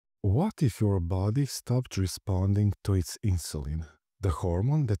What if your body stopped responding to its insulin, the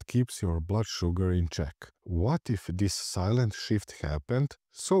hormone that keeps your blood sugar in check? What if this silent shift happened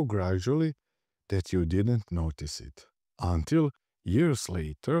so gradually that you didn't notice it? Until years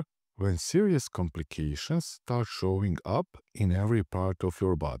later, when serious complications start showing up in every part of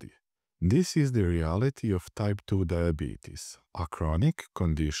your body. This is the reality of type 2 diabetes, a chronic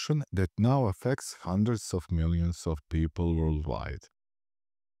condition that now affects hundreds of millions of people worldwide.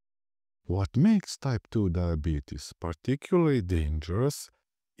 What makes type 2 diabetes particularly dangerous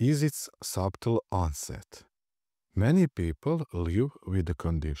is its subtle onset. Many people live with the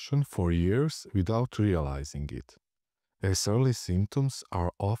condition for years without realizing it, as early symptoms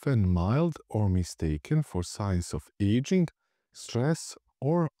are often mild or mistaken for signs of aging, stress,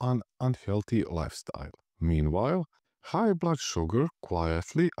 or an unhealthy lifestyle. Meanwhile, high blood sugar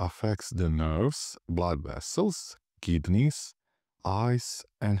quietly affects the nerves, blood vessels, kidneys, eyes,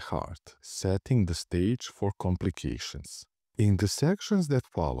 and heart, setting the stage for complications. In the sections that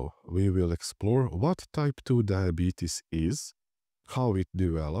follow, we will explore what type 2 diabetes is, how it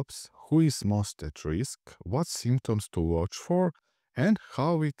develops, who is most at risk, what symptoms to watch for, and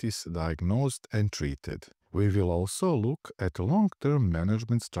how it is diagnosed and treated. We will also look at long-term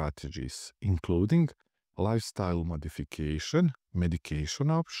management strategies, including lifestyle modification, medication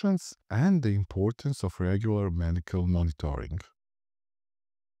options, and the importance of regular medical monitoring.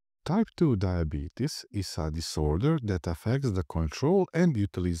 Type 2 diabetes is a disorder that affects the control and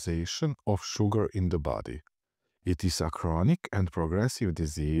utilization of sugar in the body. It is a chronic and progressive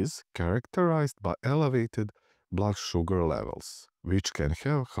disease characterized by elevated blood sugar levels, which can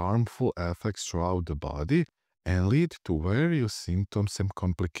have harmful effects throughout the body and lead to various symptoms and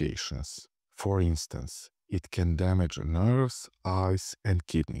complications. For instance, it can damage nerves, eyes, and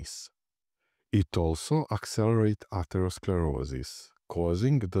kidneys. It also accelerates atherosclerosis,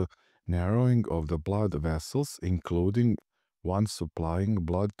 causing the narrowing of the blood vessels, including one supplying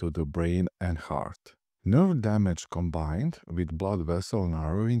blood to the brain and heart. Nerve damage combined with blood vessel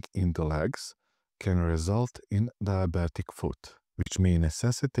narrowing in the legs can result in diabetic foot, which may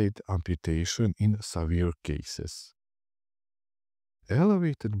necessitate amputation in severe cases.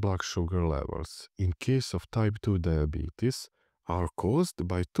 Elevated blood sugar levels in case of type 2 diabetes are caused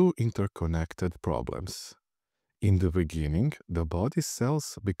by two interconnected problems. In the beginning, the body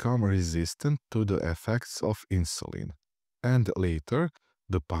cells become resistant to the effects of insulin, and later,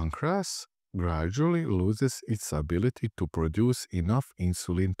 the pancreas gradually loses its ability to produce enough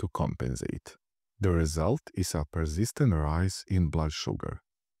insulin to compensate. The result is a persistent rise in blood sugar.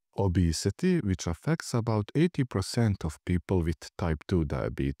 Obesity, which affects about 80% of people with type 2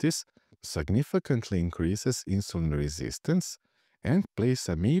 diabetes, significantly increases insulin resistance and plays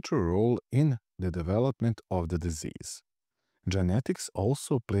a major role in the development of the disease. Genetics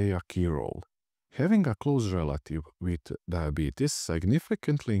also play a key role. Having a close relative with diabetes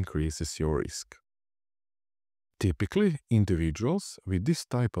significantly increases your risk. Typically, individuals with this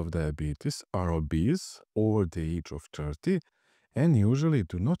type of diabetes are obese over the age of 30 and usually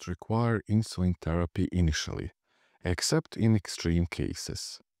do not require insulin therapy initially, except in extreme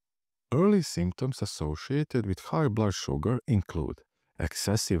cases. Early symptoms associated with high blood sugar include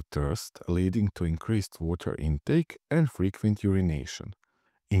excessive thirst leading to increased water intake and frequent urination,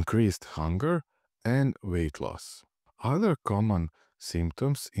 increased hunger, and weight loss. Other common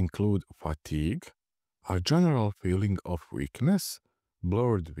symptoms include fatigue, a general feeling of weakness,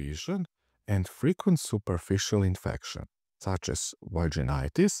 blurred vision, and frequent superficial infection, such as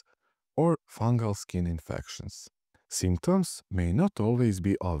vaginitis or fungal skin infections. Symptoms may not always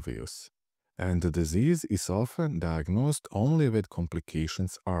be obvious, and the disease is often diagnosed only when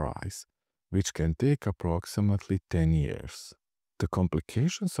complications arise, which can take approximately 10 years. The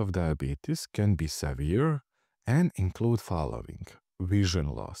complications of diabetes can be severe and include following: vision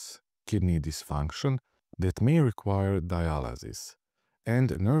loss, kidney dysfunction that may require dialysis,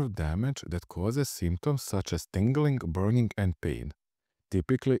 and nerve damage that causes symptoms such as tingling, burning, and pain,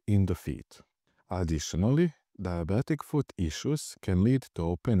 typically in the feet. Additionally, diabetic foot issues can lead to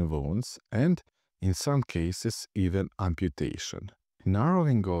open wounds and, in some cases, even amputation.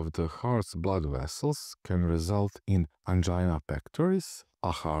 Narrowing of the heart's blood vessels can result in angina pectoris,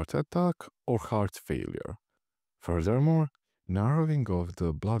 a heart attack, or heart failure. Furthermore, narrowing of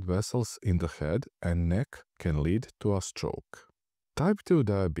the blood vessels in the head and neck can lead to a stroke. Type 2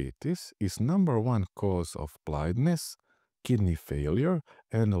 diabetes is number one cause of blindness, kidney failure,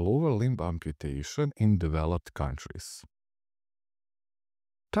 and lower limb amputation in developed countries.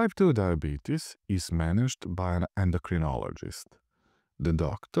 Type 2 diabetes is managed by an endocrinologist. The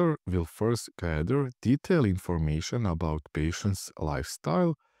doctor will first gather detailed information about patient's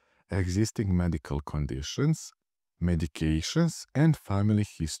lifestyle existing medical conditions, medications, and family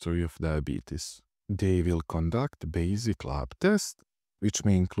history of diabetes. They will conduct basic lab tests, which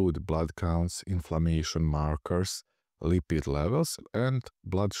may include blood counts, inflammation markers, lipid levels, and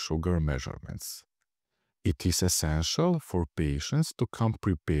blood sugar measurements. It is essential for patients to come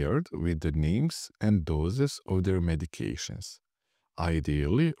prepared with the names and doses of their medications,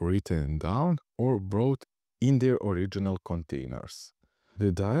 ideally written down or brought in their original containers.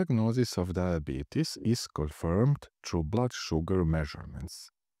 The diagnosis of diabetes is confirmed through blood sugar measurements,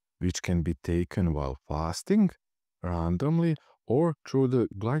 which can be taken while fasting, randomly, or through the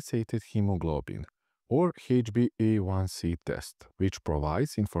glycated hemoglobin, or HbA1c test, which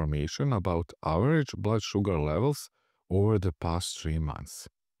provides information about average blood sugar levels over the past 3 months.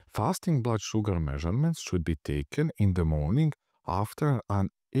 Fasting blood sugar measurements should be taken in the morning after an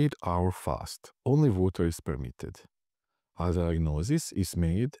 8-hour fast. Only water is permitted. A diagnosis is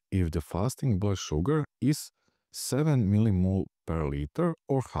made if the fasting blood sugar is 7 millimole per liter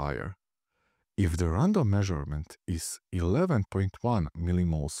or higher. If the random measurement is 11.1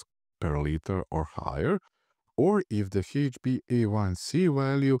 millimoles per liter or higher, or if the HbA1c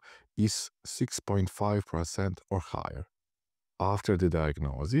value is 6.5% or higher. After the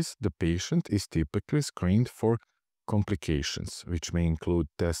diagnosis, the patient is typically screened for complications, which may include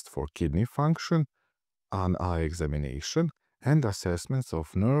tests for kidney function, an eye examination, and assessments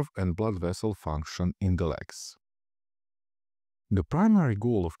of nerve and blood vessel function in the legs. The primary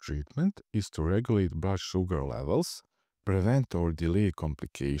goal of treatment is to regulate blood sugar levels, prevent or delay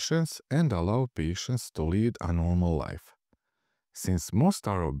complications, and allow patients to lead a normal life. Since most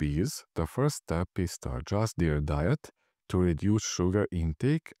are obese, the first step is to adjust their diet to reduce sugar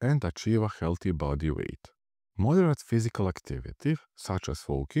intake and achieve a healthy body weight. Moderate physical activity, such as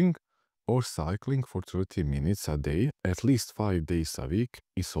walking or cycling for 30 minutes a day, at least 5 days a week,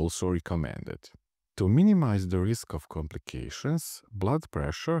 is also recommended. To minimize the risk of complications, blood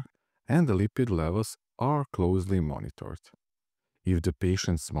pressure and the lipid levels are closely monitored. If the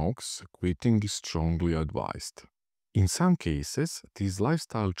patient smokes, quitting is strongly advised. In some cases, these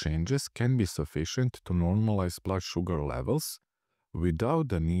lifestyle changes can be sufficient to normalize blood sugar levels without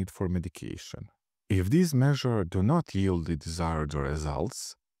the need for medication. If these measures do not yield the desired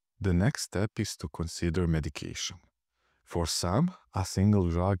results, the next step is to consider medication. For some, a single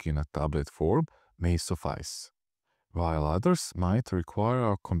drug in a tablet form may suffice, while others might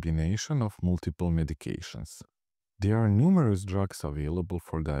require a combination of multiple medications. There are numerous drugs available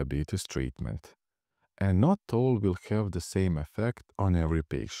for diabetes treatment, and not all will have the same effect on every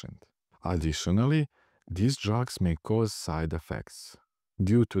patient. Additionally, these drugs may cause side effects.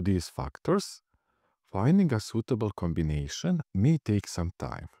 Due to these factors, finding a suitable combination may take some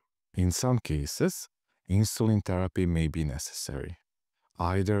time. In some cases, insulin therapy may be necessary,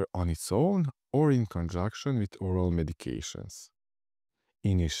 either on its own or in conjunction with oral medications.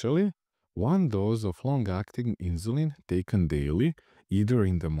 Initially, one dose of long-acting insulin taken daily, either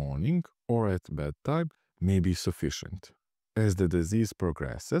in the morning or at bedtime, may be sufficient. As the disease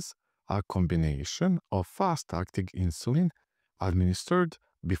progresses, a combination of fast-acting insulin administered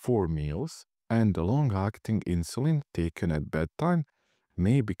before meals and the long-acting insulin taken at bedtime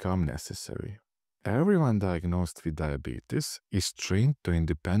may become necessary. Everyone diagnosed with diabetes is trained to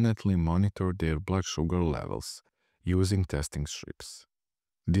independently monitor their blood sugar levels using testing strips.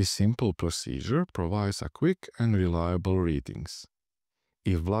 This simple procedure provides a quick and reliable readings.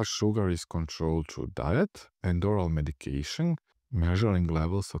 If blood sugar is controlled through diet and oral medication, measuring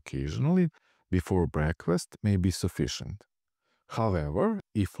levels occasionally before breakfast may be sufficient. However,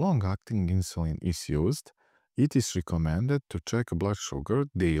 if long-acting insulin is used, it is recommended to check blood sugar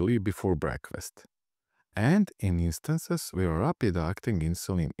daily before breakfast. And in instances where rapid-acting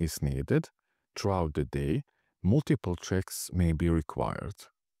insulin is needed throughout the day, multiple checks may be required.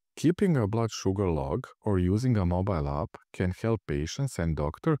 Keeping a blood sugar log or using a mobile app can help patients and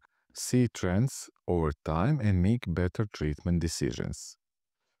doctors see trends over time and make better treatment decisions.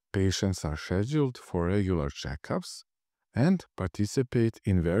 Patients are scheduled for regular checkups and participate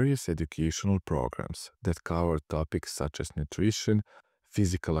in various educational programs that cover topics such as nutrition,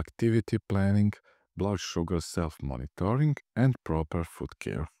 physical activity planning, blood sugar self-monitoring, and proper food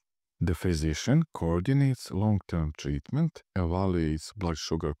care. The physician coordinates long-term treatment, evaluates blood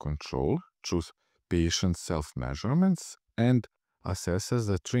sugar control through patient self-measurements, and assesses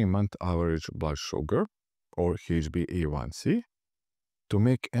the 3-month average blood sugar, or HbA1c, to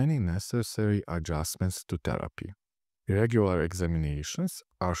make any necessary adjustments to therapy. Regular examinations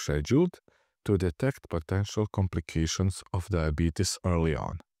are scheduled to detect potential complications of diabetes early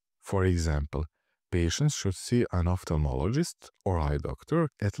on. For example, Patients should see an ophthalmologist or eye doctor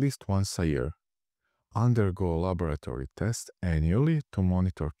at least once a year, undergo laboratory tests annually to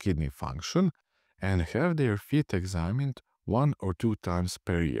monitor kidney function, and have their feet examined 1 or 2 times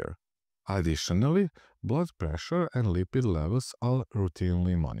per year. Additionally, blood pressure and lipid levels are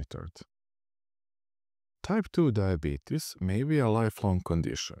routinely monitored. Type 2 diabetes may be a lifelong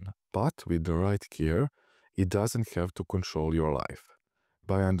condition, but with the right care, it doesn't have to control your life.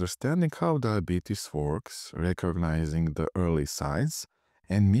 By understanding how diabetes works, recognizing the early signs,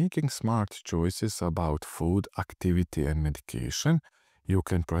 and making smart choices about food, activity, and medication, you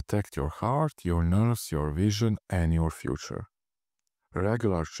can protect your heart, your nerves, your vision, and your future.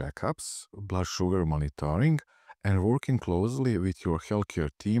 Regular checkups, blood sugar monitoring, and working closely with your healthcare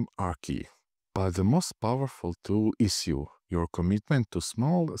team are key. But the most powerful tool is you, your commitment to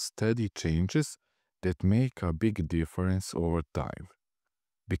small, steady changes that make a big difference over time.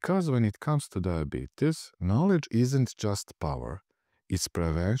 Because when it comes to diabetes, knowledge isn't just power, it's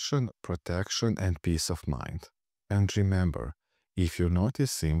prevention, protection, and peace of mind. And remember, if you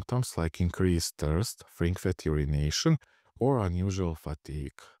notice symptoms like increased thirst, frequent urination, or unusual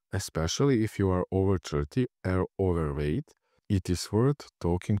fatigue, especially if you are over 30 or overweight, it is worth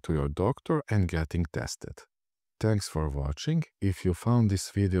talking to your doctor and getting tested. Thanks for watching. If you found this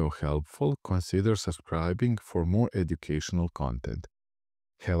video helpful, consider subscribing for more educational content.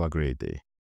 Have a great day.